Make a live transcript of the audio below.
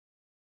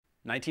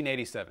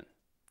1987.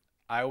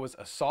 I was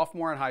a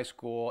sophomore in high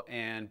school,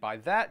 and by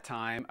that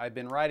time, I'd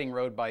been riding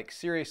road bikes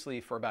seriously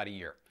for about a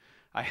year.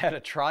 I had a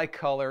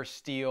tricolor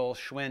steel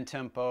Schwinn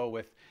Tempo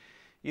with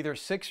either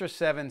 6 or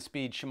 7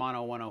 speed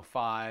Shimano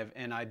 105,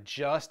 and I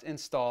just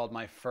installed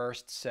my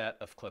first set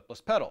of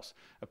clipless pedals,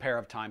 a pair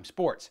of Team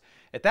Sports.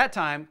 At that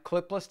time,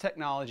 clipless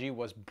technology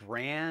was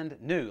brand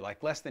new,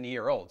 like less than a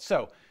year old.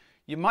 So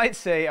you might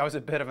say I was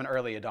a bit of an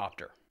early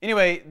adopter.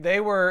 Anyway,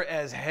 they were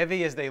as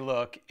heavy as they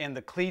look, and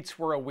the cleats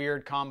were a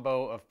weird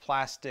combo of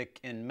plastic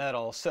and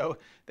metal, so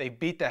they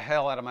beat the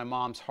hell out of my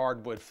mom's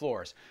hardwood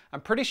floors.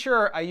 I'm pretty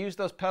sure I used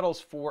those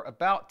pedals for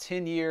about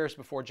 10 years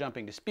before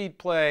jumping to Speed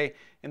Play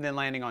and then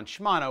landing on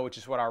Shimano, which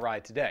is what I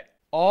ride today.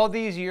 All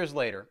these years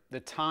later, the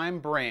Team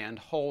brand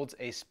holds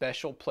a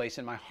special place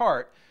in my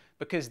heart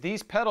because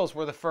these pedals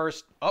were the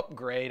first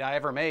upgrade I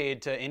ever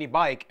made to any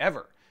bike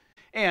ever.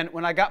 And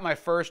when I got my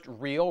first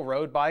real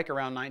road bike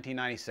around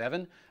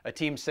 1997, a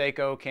Team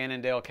Saeco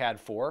Cannondale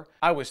CAAD4,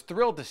 I was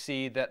thrilled to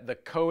see that the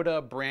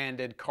Coda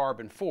branded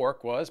carbon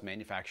fork was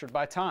manufactured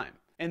by Team.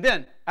 And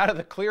then, out of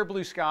the clear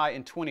blue sky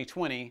in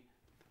 2020,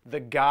 the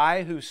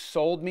guy who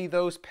sold me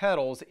those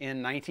pedals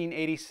in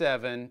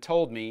 1987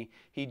 told me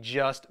he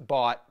just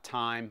bought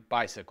Team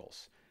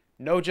bicycles.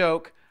 No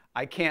joke,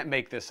 I can't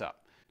make this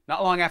up.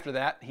 Not long after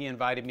that, he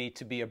invited me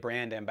to be a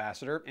brand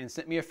ambassador and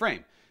sent me a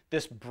frame.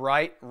 This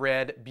bright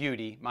red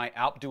beauty, my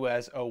Alpe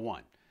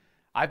 01.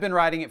 I've been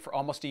riding it for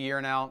almost a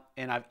year now,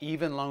 and I've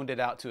even loaned it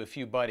out to a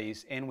few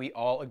buddies, and we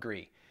all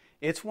agree.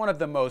 It's one of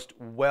the most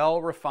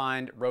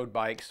well-refined road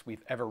bikes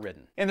we've ever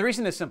ridden. And the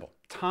reason is simple.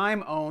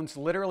 Teim owns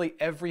literally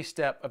every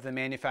step of the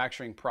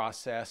manufacturing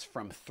process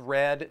from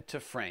thread to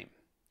frame.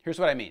 Here's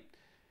what I mean.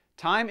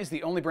 Teim is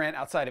the only brand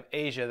outside of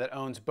Asia that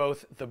owns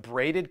both the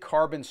braided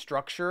carbon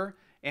structure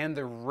and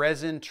the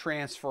resin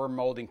transfer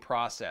molding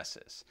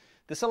processes.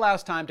 This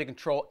allows Teim to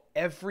control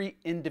every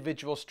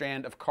individual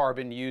strand of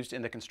carbon used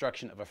in the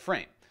construction of a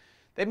frame.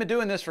 They've been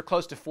doing this for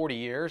close to 40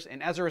 years,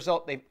 and as a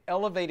result, they've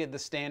elevated the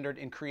standard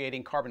in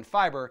creating carbon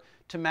fiber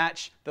to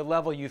match the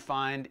level you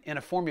find in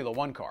a Formula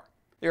One car.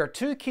 There are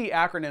two key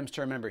acronyms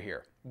to remember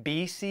here,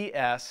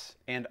 BCS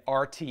and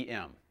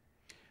RTM.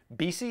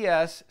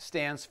 BCS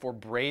stands for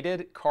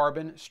braided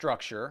carbon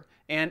structure,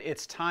 and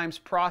it's Teim's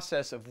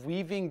process of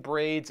weaving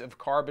braids of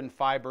carbon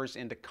fibers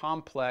into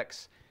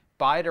complex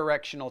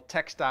bidirectional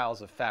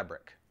textiles of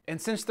fabric. And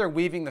since they're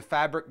weaving the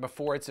fabric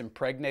before it's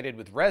impregnated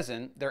with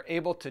resin, they're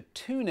able to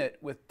tune it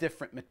with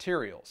different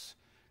materials.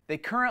 They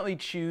currently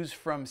choose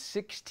from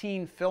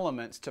 16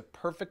 filaments to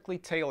perfectly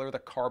tailor the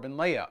carbon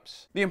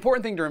layups. The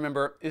important thing to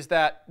remember is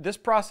that this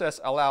process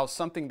allows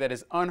something that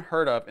is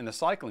unheard of in the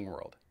cycling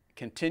world: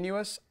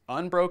 continuous,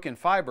 unbroken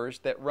fibers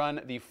that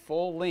run the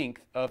full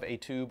length of a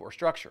tube or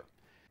structure.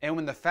 And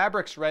when the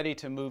fabric's ready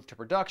to move to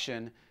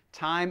production,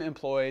 Teim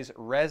employs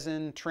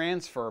resin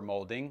transfer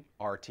molding,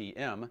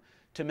 RTM,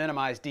 to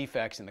minimize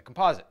defects in the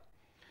composite.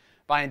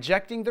 By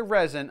injecting the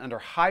resin under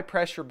high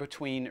pressure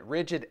between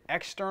rigid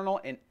external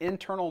and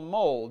internal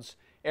molds,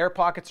 air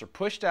pockets are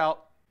pushed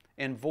out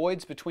and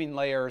voids between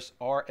layers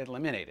are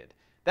eliminated.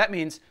 That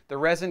means the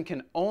resin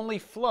can only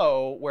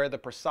flow where the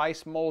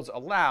precise molds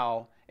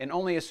allow and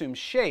only assume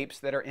shapes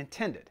that are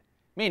intended,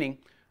 meaning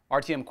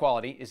RTM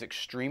quality is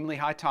extremely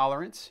high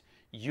tolerance,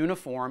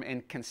 uniform,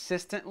 and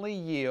consistently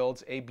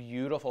yields a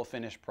beautiful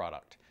finished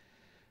product.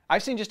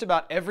 I've seen just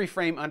about every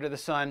frame under the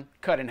sun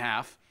cut in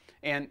half,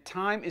 and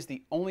Teim is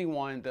the only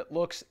one that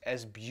looks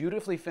as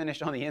beautifully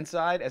finished on the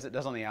inside as it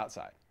does on the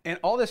outside. And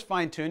all this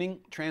fine tuning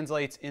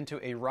translates into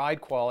a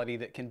ride quality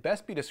that can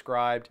best be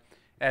described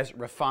as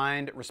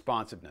refined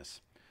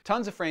responsiveness.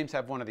 Tons of frames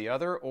have one or the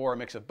other, or a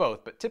mix of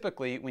both, but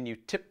typically when you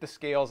tip the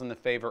scales in the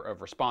favor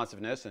of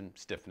responsiveness and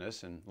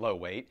stiffness and low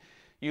weight,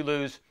 you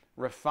lose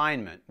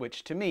refinement,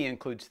 which to me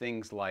includes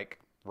things like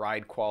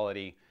ride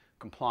quality,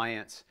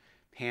 compliance,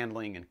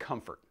 handling, and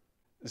comfort.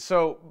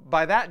 So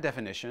by that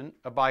definition,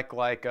 a bike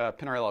like a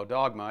Pinarello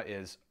Dogma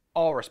is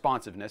all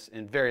responsiveness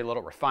and very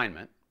little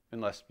refinement,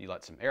 unless you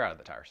let some air out of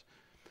the tires.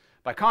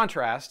 By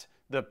contrast,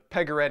 the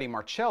Pegoretti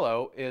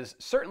Marcello is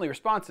certainly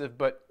responsive,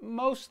 but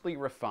mostly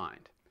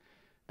refined.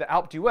 The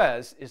Alpe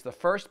d'Huez is the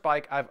first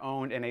bike I've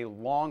owned in a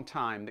long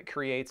time that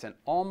creates an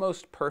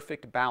almost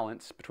perfect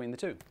balance between the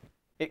two.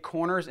 It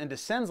corners and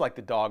descends like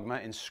the Dogma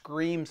and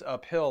screams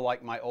uphill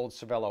like my old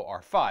Cervelo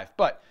R5,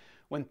 but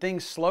when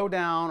things slow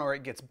down or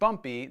it gets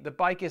bumpy, the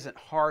bike isn't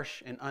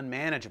harsh and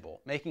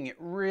unmanageable, making it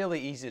really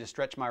easy to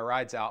stretch my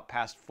rides out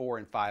past 4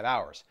 and 5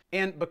 hours.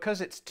 And because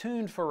it's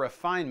tuned for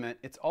refinement,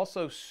 it's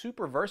also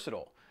super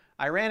versatile.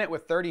 I ran it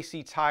with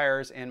 30C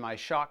tires and my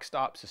shock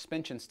stop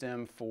suspension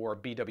stem for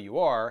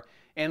BWR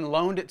and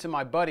loaned it to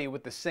my buddy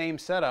with the same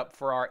setup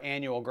for our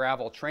annual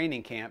gravel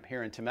training camp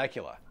here in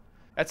Temecula.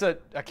 That's a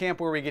camp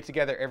where we get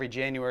together every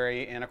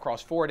January, and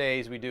across 4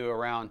 days we do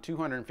around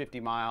 250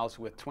 miles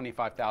with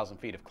 25,000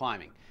 feet of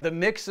climbing. The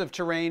mix of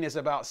terrain is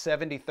about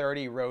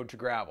 70-30 road to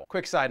gravel.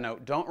 Quick side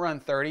note, don't run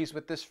 30s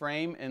with this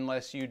frame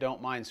unless you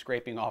don't mind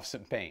scraping off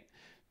some paint.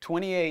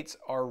 28s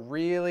are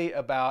really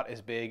about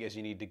as big as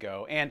you need to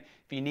go. And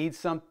if you need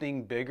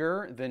something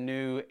bigger, the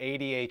new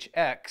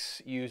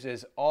ADHX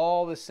uses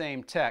all the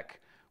same tech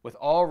with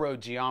all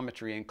road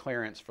geometry and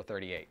clearance for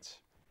 38s.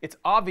 It's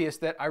obvious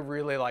that I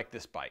really like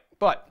this bike,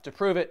 but to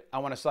prove it, I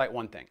want to cite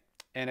one thing,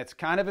 and it's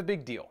kind of a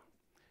big deal.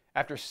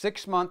 After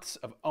 6 months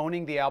of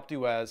owning the Alpe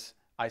d'Huez,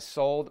 I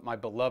sold my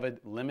beloved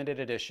limited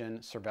edition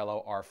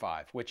Cervelo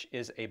R5, which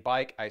is a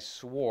bike I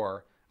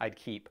swore I'd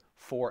keep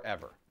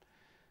forever.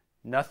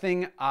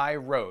 Nothing I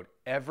rode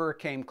ever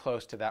came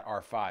close to that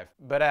R5,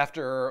 but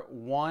after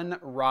one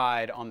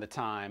ride on the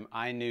time,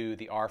 I knew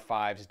the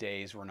R5's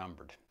days were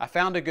numbered. I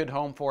found a good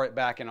home for it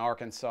back in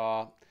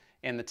Arkansas,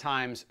 and the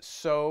time's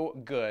so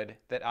good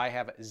that I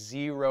have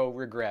zero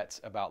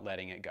regrets about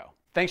letting it go.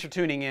 Thanks for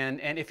tuning in,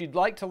 and if you'd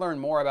like to learn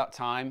more about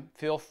Time,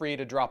 feel free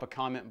to drop a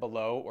comment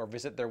below or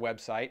visit their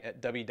website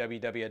at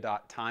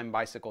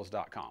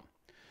www.timebicycles.com.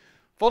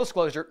 Full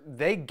disclosure,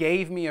 they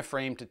gave me a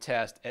frame to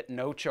test at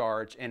no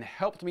charge and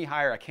helped me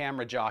hire a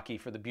camera jockey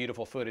for the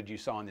beautiful footage you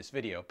saw in this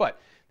video. But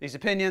these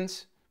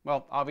opinions,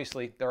 well,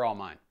 obviously, they're all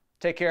mine.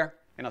 Take care,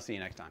 and I'll see you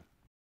next time.